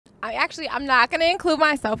I'm not going to include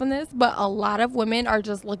myself in this, but a lot of women are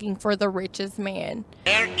just looking for the richest man.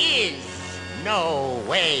 There is no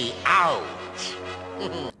way out.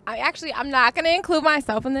 I'm not going to include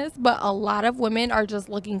myself in this, but a lot of women are just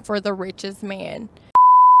looking for the richest man.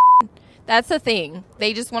 That's the thing.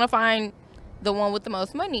 They just want to find the one with the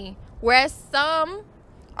most money. Whereas some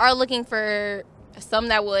are looking for some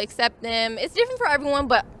that will accept them. It's different for everyone,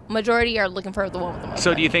 but majority are looking for the one with the most money.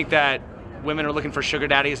 So do you think that women are looking for sugar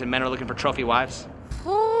daddies and men are looking for trophy wives?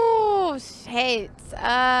 Oh, shit.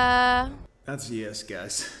 That's a yes,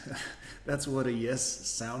 guys. That's what a yes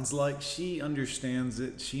sounds like. She understands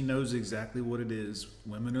it. She knows exactly what it is.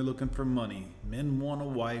 Women are looking for money. Men want a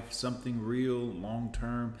wife, something real,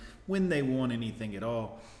 long-term, when they want anything at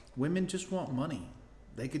all. Women just want money.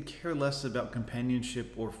 They could care less about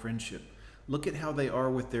companionship or friendship. Look at how they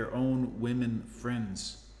are with their own women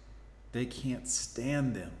friends. They can't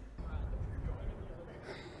stand them.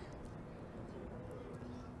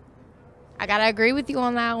 I gotta agree with you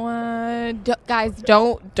on that one. Guys,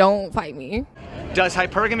 don't fight me. Does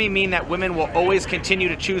hypergamy mean that women will always continue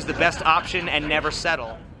to choose the best option and never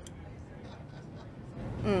settle?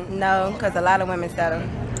 No, because a lot of women settle.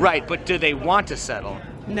 Right, but do they want to settle?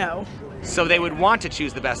 No. So they would want to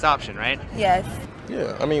choose the best option, right? Yes.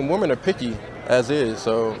 Yeah, I mean, women are picky as is,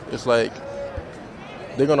 so it's like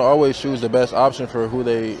they're going to always choose the best option for who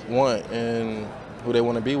they want and who they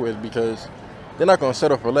want to be with, because they're not going to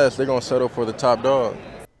settle for less. They're going to settle for the top dog.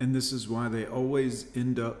 And this is why they always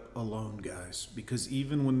end up alone, guys. Because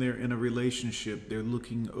even when they're in a relationship, they're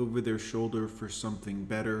looking over their shoulder for something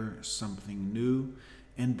better, something new.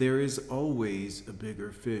 And there is always a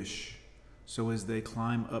bigger fish. So as they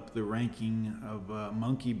climb up the ranking of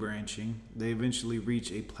monkey branching, they eventually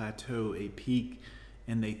reach a plateau, a peak,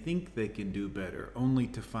 and they think they can do better, only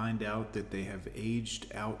to find out that they have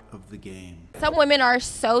aged out of the game. Some women are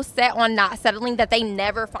so set on not settling that they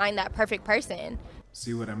never find that perfect person.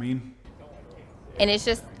 See what I mean? And it's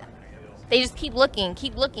just, they just keep looking,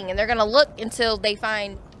 and they're gonna look until they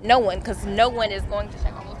find no one, because no one is going to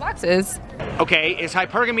check all those boxes. Okay, is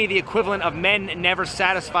hypergamy the equivalent of men never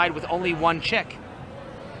satisfied with only one chick?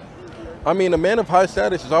 I mean, a man of high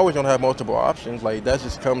status is always going to have multiple options. Like, that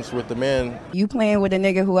just comes with the man. You playing with a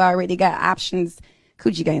nigga who already got options,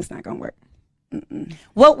 coochie game's not going to work.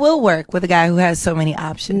 What will work with a guy who has so many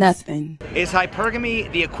options? Nothing. Is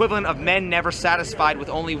hypergamy the equivalent of men never satisfied with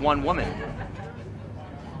only one woman?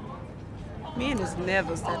 Men is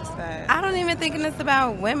never satisfied. I don't even think it's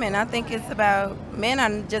about women. I think it's about men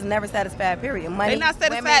are just never satisfied, period. Money, They're not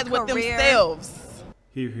satisfied women, with career. themselves.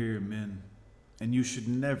 Hear, hear, men. And you should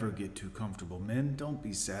never get too comfortable. Men, don't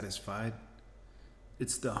be satisfied.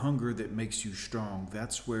 It's the hunger that makes you strong.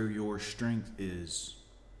 That's where your strength is.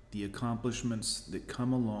 The accomplishments that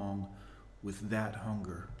come along with that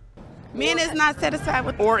hunger. Men is not satisfied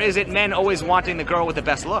with... Or is it men always wanting the girl with the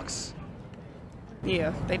best looks?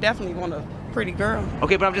 Yeah, they definitely want a pretty girl.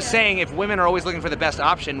 Okay, but I'm just saying, if women are always looking for the best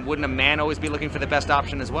option, wouldn't a man always be looking for the best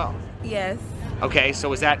option as well? Yes. Okay,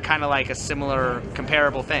 so is that kind of like a similar,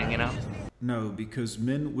 comparable thing, you know? No, because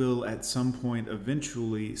men will at some point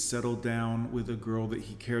eventually settle down with a girl that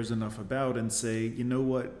he cares enough about and say, you know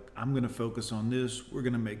what, I'm going to focus on this. We're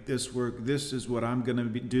going to make this work. This is what I'm going to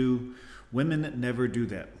do. Women never do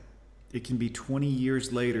that. It can be 20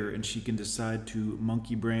 years later and she can decide to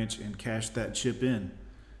monkey branch and cash that chip in.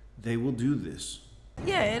 They will do this.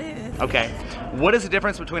 Yeah, it is. Okay. What is the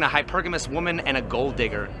difference between a hypergamous woman and a gold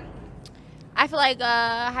digger? I feel like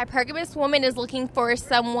a hypergamous woman is looking for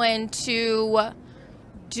someone to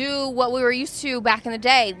do what we were used to back in the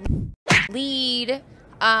day. Lead,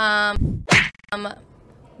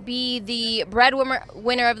 be the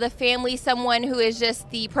breadwinner of the family, someone who is just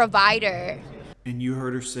the provider. And you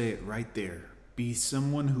heard her say it right there. Be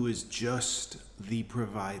someone who is just the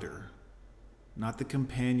provider. Not the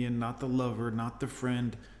companion, not the lover, not the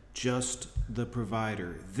friend, just the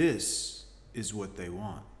provider. This is what they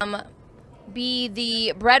want. Be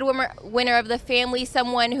the breadwinner of the family,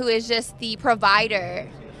 someone who is just the provider.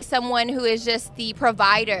 Someone who is just the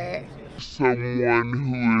provider. Someone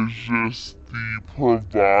who is just the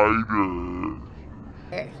provider.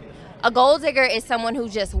 A gold digger is someone who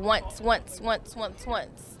just wants.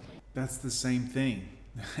 That's the same thing.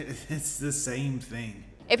 It's the same thing.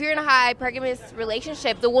 If you're in a hypergamous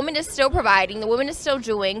relationship, the woman is still providing, the woman is still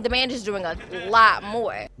doing, the man is doing a lot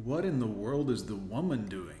more. What in the world is the woman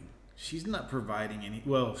doing? She's not providing any,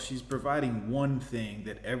 well, she's providing one thing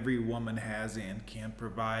that every woman has and can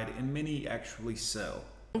provide, and many actually sell.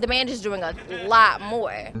 The man is doing a lot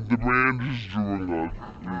more. The man is doing a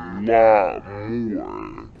lot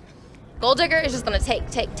more. Gold digger is just gonna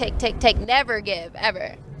take, never give,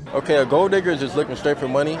 ever. Okay, a gold digger is just looking straight for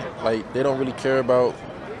money. Like, they don't really care about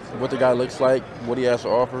what the guy looks like, what he has to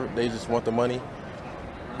offer. They just want the money.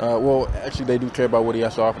 Well, actually, they do care about what he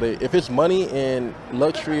has to offer. If it's money and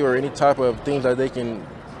luxury or any type of things that they can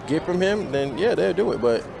get from him, then yeah, they'll do it.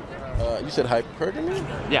 But you said hypergamy?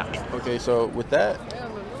 Yeah. Okay, so with that,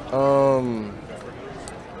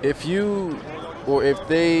 if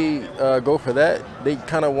they go for that, they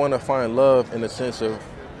kind of want to find love in the sense of,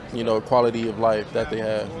 you know, quality of life that they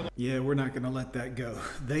have. Yeah, we're not going to let that go.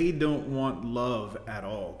 They don't want love at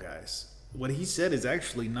all, guys. What he said is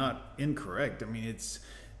actually not incorrect. I mean,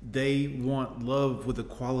 they want love with a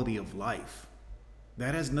quality of life.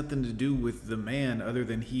 That has nothing to do with the man other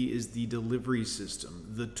than he is the delivery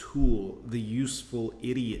system, the tool, the useful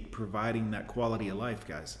idiot providing that quality of life,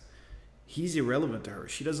 guys. He's irrelevant to her.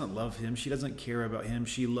 She doesn't love him. She doesn't care about him.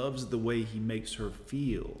 She loves the way he makes her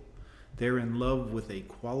feel. They're in love with a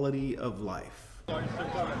quality of life.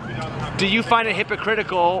 Do you find it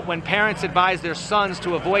hypocritical when parents advise their sons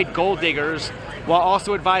to avoid gold diggers while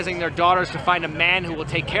also advising their daughters to find a man who will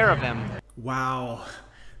take care of them? Wow.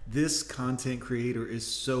 This content creator is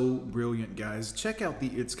so brilliant, guys. Check out the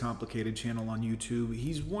It's Complicated channel on YouTube.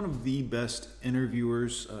 He's one of the best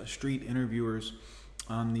interviewers, street interviewers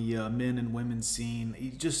on the men and women scene. He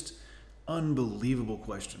just unbelievable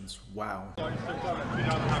questions. Wow.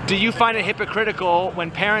 Do you find it hypocritical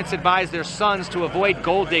when parents advise their sons to avoid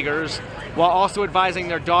gold diggers while also advising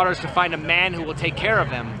their daughters to find a man who will take care of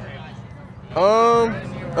them?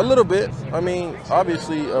 A little bit. I mean,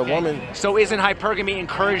 obviously a woman. So isn't hypergamy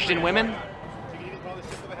encouraged in women?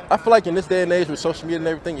 I feel like in this day and age with social media and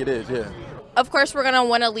everything, it is, yeah. Of course, we're going to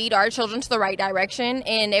want to lead our children to the right direction.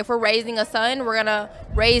 And if we're raising a son, we're going to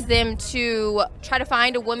raise them to try to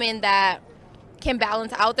find a woman that can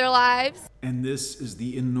balance out their lives. And this is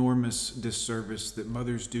the enormous disservice that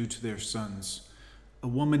mothers do to their sons. A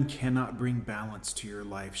woman cannot bring balance to your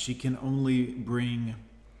life. She can only bring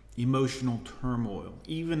emotional turmoil.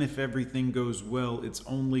 Even if everything goes well, it's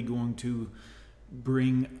only going to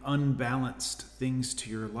bring unbalanced things to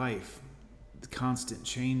your life. Constant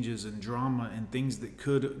changes and drama and things that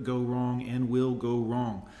could go wrong and will go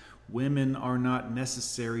wrong. Women are not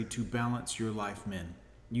necessary to balance your life, men.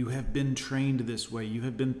 You have been trained this way. You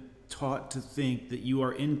have been taught to think that you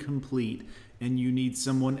are incomplete and you need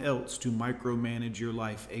someone else to micromanage your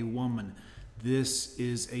life, a woman. This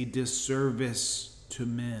is a disservice to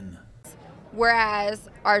men. Whereas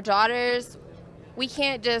our daughters, we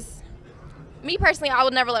can't just, me personally, I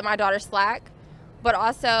would never let my daughter slack. But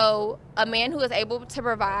also, a man who is able to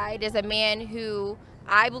provide is a man who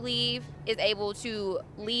I believe is able to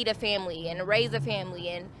lead a family and raise a family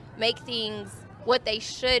and make things what they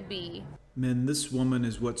should be. Men, this woman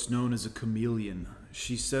is what's known as a chameleon.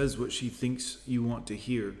 She says what she thinks you want to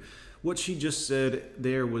hear. What she just said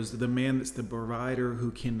there was the man that's the provider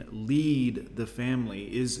who can lead the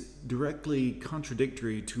family is directly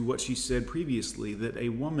contradictory to what she said previously, that a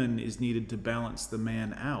woman is needed to balance the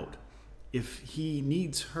man out. If he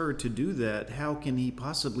needs her to do that, how can he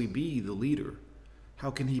possibly be the leader? How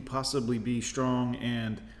can he possibly be strong?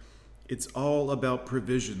 And it's all about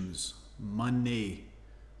provisions, money.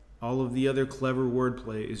 All of the other clever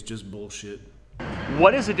wordplay is just bullshit.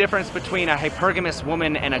 What is the difference between a hypergamous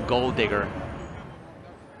woman and a gold digger?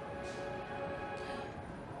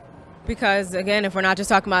 Because again, if we're not just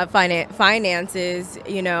talking about finances,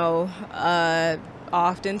 you know,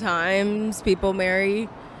 oftentimes people marry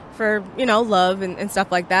for, you know, love and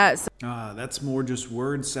stuff like that. So that's more just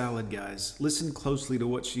word salad, guys. Listen closely to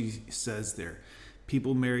what she says there.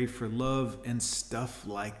 People marry for love and stuff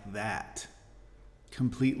like that.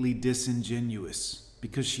 Completely disingenuous,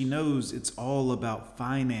 because she knows it's all about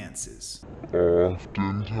finances.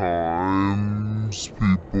 Oftentimes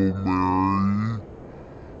people marry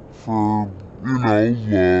for, you know,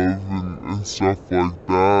 love and stuff like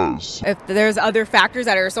that. If there's other factors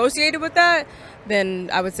that are associated with that, then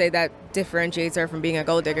I would say that differentiates her from being a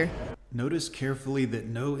gold digger. Notice carefully that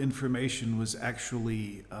no information was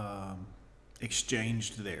actually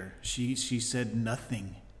exchanged there. She said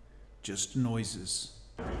nothing, just noises.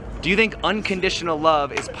 Do you think unconditional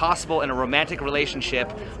love is possible in a romantic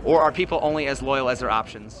relationship, or are people only as loyal as their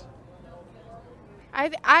options?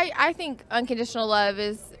 I think unconditional love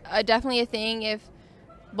is definitely a thing if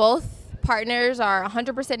both partners are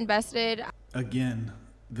 100% invested. Again,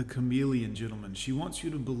 the chameleon, gentlemen. She wants you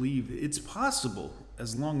to believe it's possible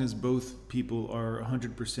as long as both people are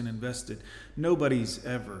 100% invested. Nobody's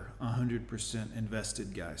ever 100%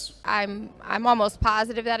 invested, guys. I'm almost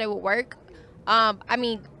positive that it will work. I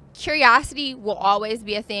mean, curiosity will always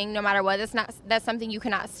be a thing no matter what. That's something you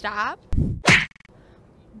cannot stop.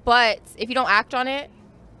 But if you don't act on it,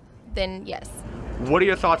 then yes. What are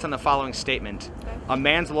your thoughts on the following statement? A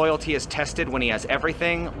man's loyalty is tested when he has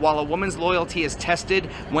everything, while a woman's loyalty is tested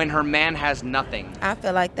when her man has nothing. I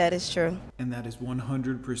feel like that is true. And that is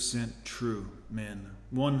 100% true, men.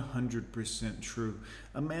 100% true.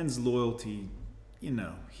 A man's loyalty, you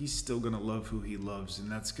know, he's still going to love who he loves,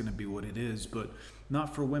 and that's going to be what it is. But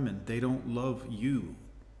not for women. They don't love you.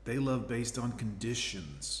 They love based on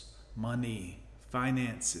conditions, money,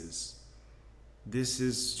 finances. This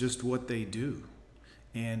is just what they do.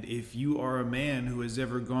 And if you are a man who has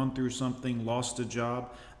ever gone through something, lost a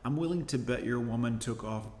job, I'm willing to bet your woman took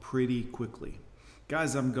off pretty quickly.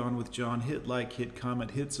 Guys, I'm Gone with John. Hit like, hit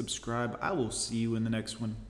comment, hit subscribe. I will see you in the next one.